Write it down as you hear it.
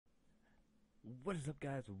What is up,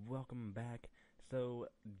 guys? Welcome back. So,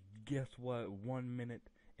 guess what? 1 minute.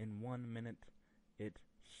 In 1 minute, it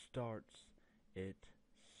starts. It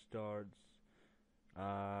starts.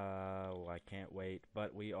 Well, I can't wait.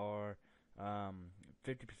 But we are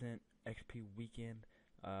 50% XP weekend.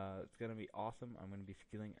 It's gonna be awesome. I'm gonna be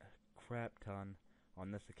skilling a crap ton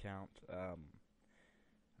on this account.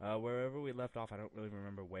 Wherever we left off, I don't really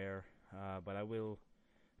remember where. But I will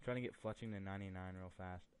try to get fletching to 99 real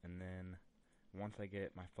fast, and then once I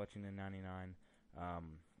get my fletching to 99,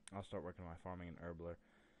 I'll start working on my farming and herbler.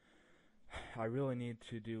 I really need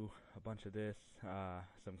to do a bunch of this,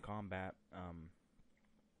 some combat.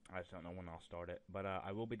 I just don't know when I'll start it, but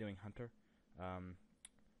I will be doing hunter.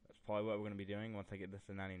 That's probably what we're going to be doing once I get this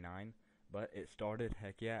to 99. But it started,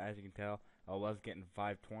 heck yeah, as you can tell, I was getting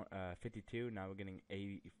 52, now we're getting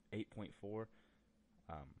 8.4.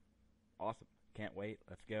 Awesome. Can't wait.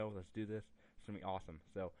 Let's go. Let's do this. It's going to be awesome.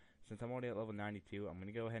 So, since I'm already at level 92, I'm going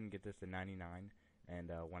to go ahead and get this to 99. And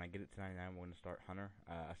when I get it to 99, we're going to start Hunter.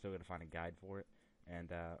 I still got to find a guide for it.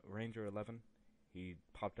 And Ranger 11, he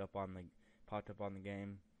popped up on the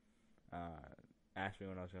game. Asked me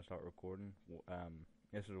when I was going to start recording.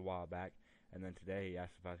 This was a while back. And then today he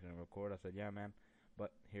asked if I was going to record. I said, yeah, man.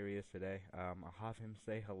 But here he is today. I'll have him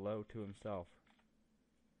say hello to himself.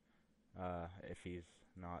 If he's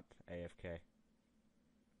not AFK.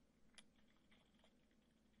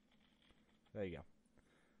 There you go.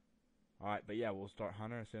 Alright, but yeah, we'll start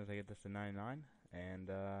Hunter as soon as I get this to 99. And,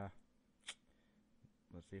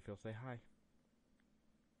 let's see if he'll say hi.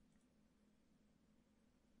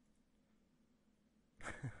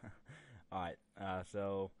 Alright, I'll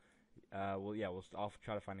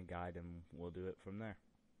try to find a guide and we'll do it from there.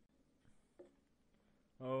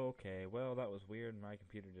 Okay, well, that was weird. My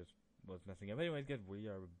computer just was messing up. Anyways, guys, we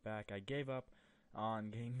are back. I gave up on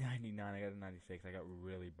getting 99. I got a 96. I got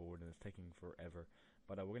really bored and it's taking forever.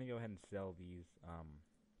 But we're gonna go ahead and sell these.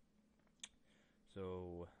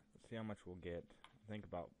 So let's see how much we'll get. Think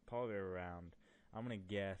about probably around. I'm gonna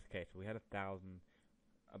guess. Okay, so we had 1,000,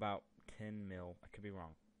 about 10 mil. I could be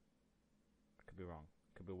wrong. I could be wrong.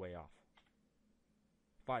 Could be way off.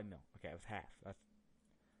 5 mil. Okay, it was half.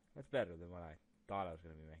 That's better than what I thought I was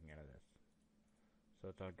gonna be making out of this. So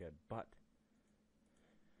it's all good. But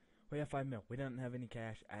we have 5 mil. We don't have any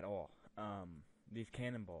cash at all. These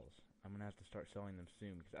cannonballs, I'm gonna have to start selling them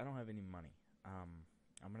soon because I don't have any money. I'm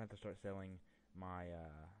gonna have to start selling my.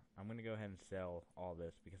 I'm gonna go ahead and sell all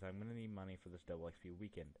this because I'm gonna need money for this double XP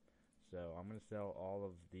weekend. So I'm gonna sell all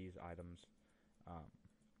of these items,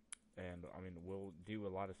 and I mean we'll do a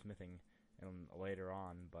lot of smithing later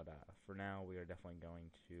on. But for now, we are definitely going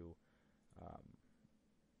to.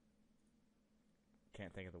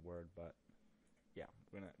 Can't think of the word, but yeah,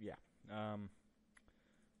 we're gonna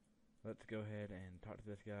let's go ahead and talk to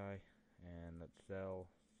this guy, and let's sell.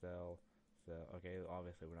 Okay,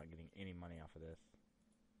 obviously we're not getting any money off of this.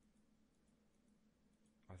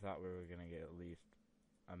 I thought we were gonna get at least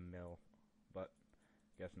a mil, but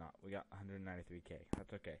guess not. We got 193k.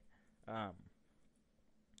 That's okay.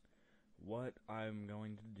 What I'm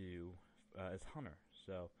going to do is Hunter.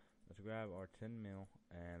 So let's grab our 10 mil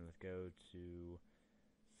and let's go to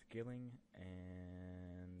skilling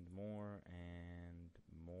and more and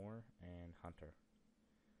Hunter.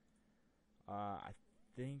 I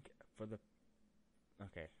think for the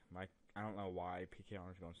I don't know why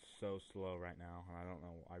PkHonor is going so slow right now, and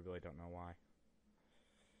I really don't know why.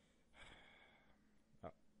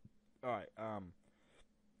 Alright, I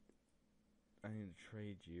need to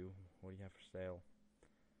trade you. What do you have for sale?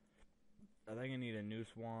 I think I need a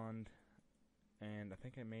noose wand, and I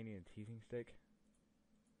think I may need a teasing stick.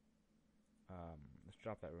 Let's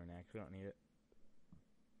drop that rune axe. We don't need it.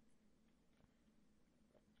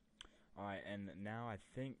 Alright, and now I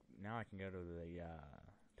think I can go to the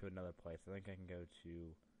to another place. I think I can go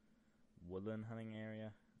to woodland hunting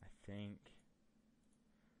area. I think.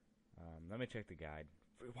 Let me check the guide.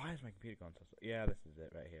 Why is my computer going so slow? Yeah, this is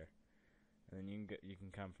it right here. And then you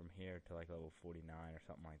can come from here to like level 49 or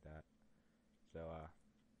something like that. So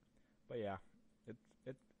but yeah,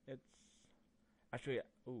 it's actually.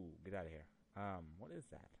 Ooh, get out of here. What is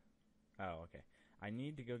that? Oh, okay. I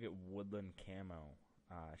need to go get woodland camo.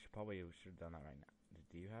 I should have done that right now.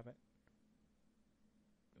 Do you have it?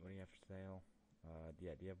 What do you have for sale?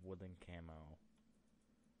 Yeah, do you have woodland camo?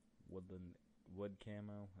 Wood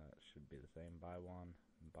camo? Should be the same. Buy one.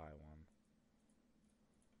 Buy one.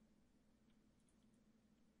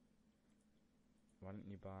 Why didn't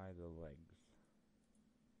you buy the legs?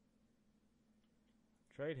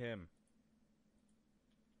 Trade him.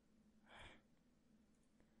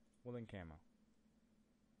 Woodland camo.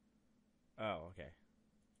 Oh, okay.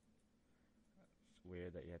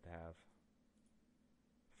 weird that you have to have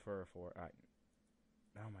fur for. Alright.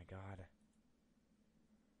 Oh my god.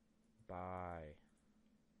 Bye.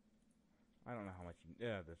 I don't know how much you...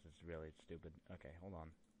 Yeah, this is really stupid. Okay, hold on.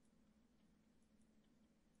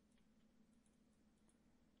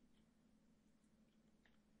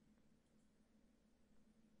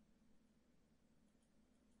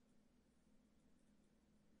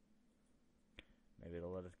 Maybe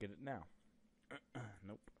it'll let us get it now.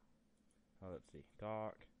 Nope. Oh, let's see.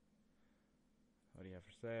 Talk. What do you have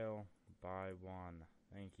for sale? Buy one.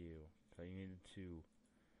 Thank you. So you needed two.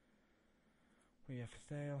 What do you have for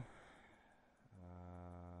sale?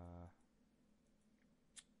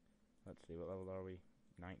 Let's see. What level are we?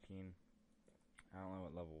 19. I don't know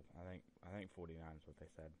what level. I think 49 is what they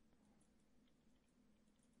said.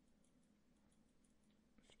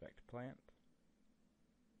 Inspect plant.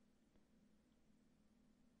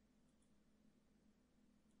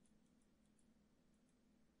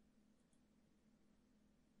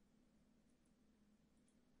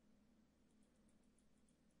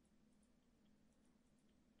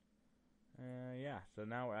 Yeah, so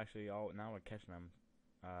now we're actually now we're catching them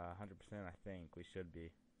 100%. I think we should be.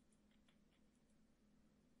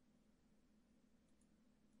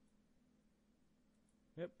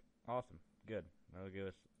 Yep, awesome, good. That'll give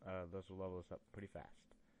us those will level us up pretty fast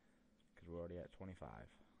because we're already at 25.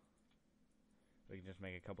 We can just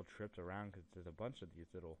make a couple trips around because there's a bunch of these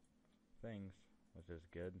little things, which is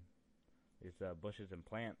good. These bushes and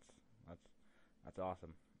plants. That's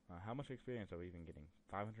awesome. How much experience are we even getting?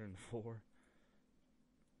 504.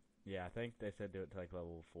 Yeah, I think they said do it to like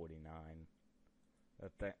level 49.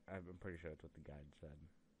 I'm pretty sure that's what the guide said.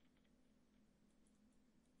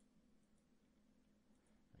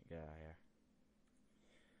 Get out of here.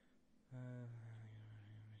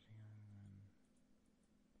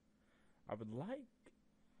 I would like.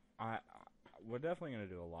 We're definitely gonna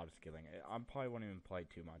do a lot of skilling. I probably won't even play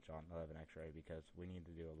too much on 11 X-Ray because we need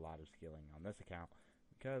to do a lot of skilling on this account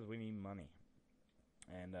because we need money.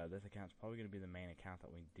 And this account's probably going to be the main account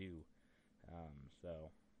that we do.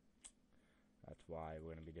 So that's why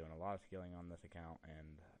we're going to be doing a lot of skilling on this account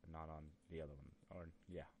and not on the other one. Or,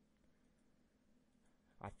 yeah.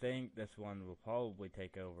 I think this one will probably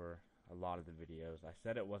take over a lot of the videos. I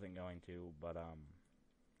said it wasn't going to, but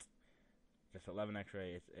just 11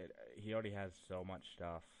 X-Ray, he already has so much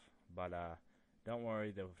stuff. But don't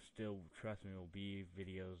worry, there will still, trust me, will be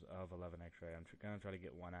videos of 11 X-Ray. I'm going to try to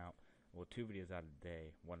get one out. Well, 2 videos out a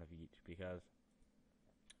day, one of each, because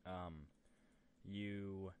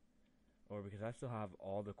because I still have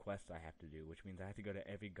all the quests I have to do, which means I have to go to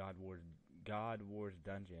every God Wars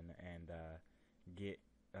dungeon and get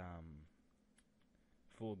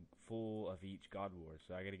full of each God Wars.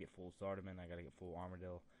 So I gotta get full Sardaman, I gotta get full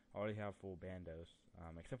Armadillo. I already have full Bandos,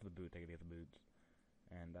 except for the boots. I gotta get the boots,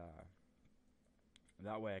 and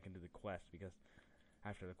that way I can do the quest because.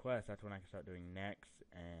 After the quest, that's when I can start doing next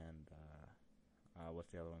and what's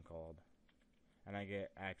the other one called? And I get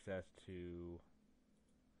access to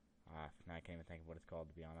now I can't even think of what it's called,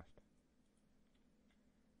 to be honest.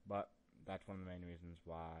 But that's one of the main reasons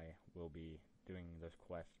why we'll be doing those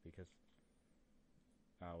quests because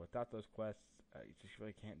without those quests, you just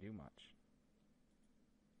really can't do much.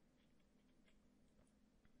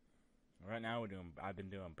 Right now I've been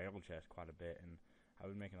doing barrel chests quite a bit, and I've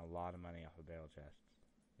been making a lot of money off of barrel chests.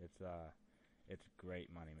 It's great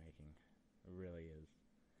money making. It really is.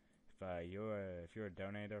 If you're a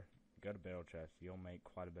donator, go to barrel chest. You'll make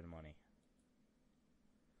quite a bit of money.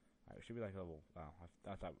 It should be like level. Wow,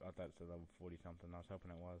 I thought it said level 40 something. I was hoping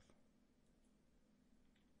it was.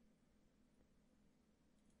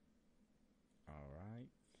 All right.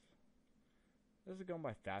 This is going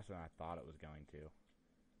by faster than I thought it was going to,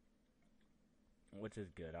 which is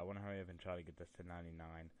good. I want to hurry up and try to get this to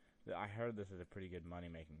 99. I heard this is a pretty good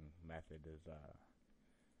money-making method.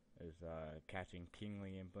 Is catching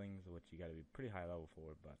kingly implings, which you got to be pretty high level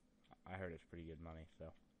for. But I heard it's pretty good money,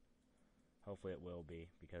 so hopefully it will be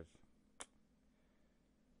because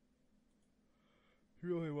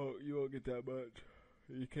you won't get that much.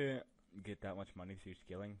 You can't get that much money through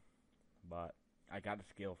skilling, but I got a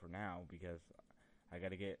skill for now because I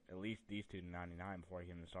gotta get at least these two to 99 before I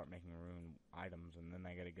can start making rune items, and then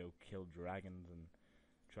I gotta go kill dragons and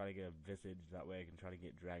try to get a visage. That way I can try to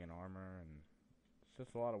get dragon armor, and it's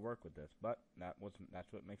just a lot of work with this, but that's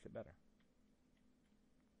what makes it better.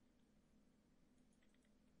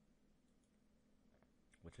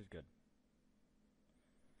 Which is good.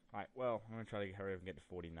 Alright, well, I'm gonna try to hurry up and get to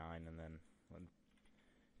 49, and then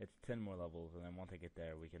it's 10 more levels, and then once I get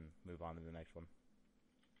there, we can move on to the next one.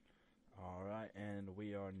 Alright, and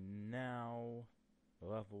we are now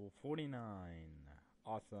level 49.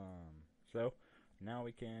 Awesome. So, now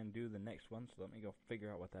we can do the next one, so let me go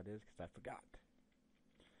figure out what that is, because I forgot.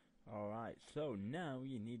 Alright, so now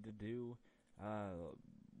you need to do,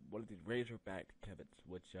 what are these razorback kibits,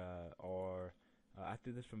 which, are, I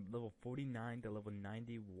threw this from level 49 to level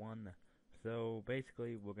 91. So,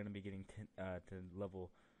 basically, we're going to be getting to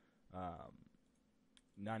level,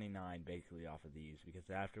 99 basically off of these, because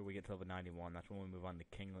after we get to level 91, that's when we move on to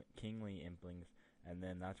kingly implings, and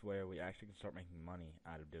then that's where we actually can start making money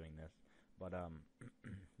out of doing this. But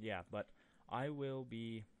yeah, but I will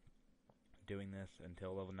be doing this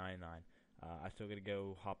until level 99. I still gotta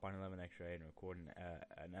go hop on 11 extra and record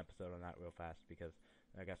an episode on that real fast, because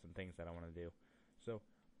I got some things that I want to do. So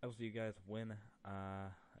I'll see you guys when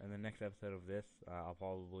in the next episode of this. I'll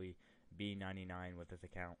probably be 99 with this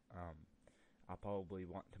account. I'll probably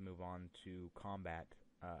want to move on to combat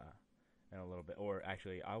in a little bit, or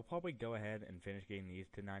actually I'll probably go ahead and finish getting these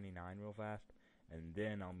to 99 real fast, and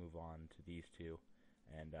then I'll move on to these two.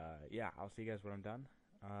 And yeah, I'll see you guys when I'm done.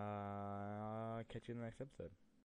 Catch you in the next episode.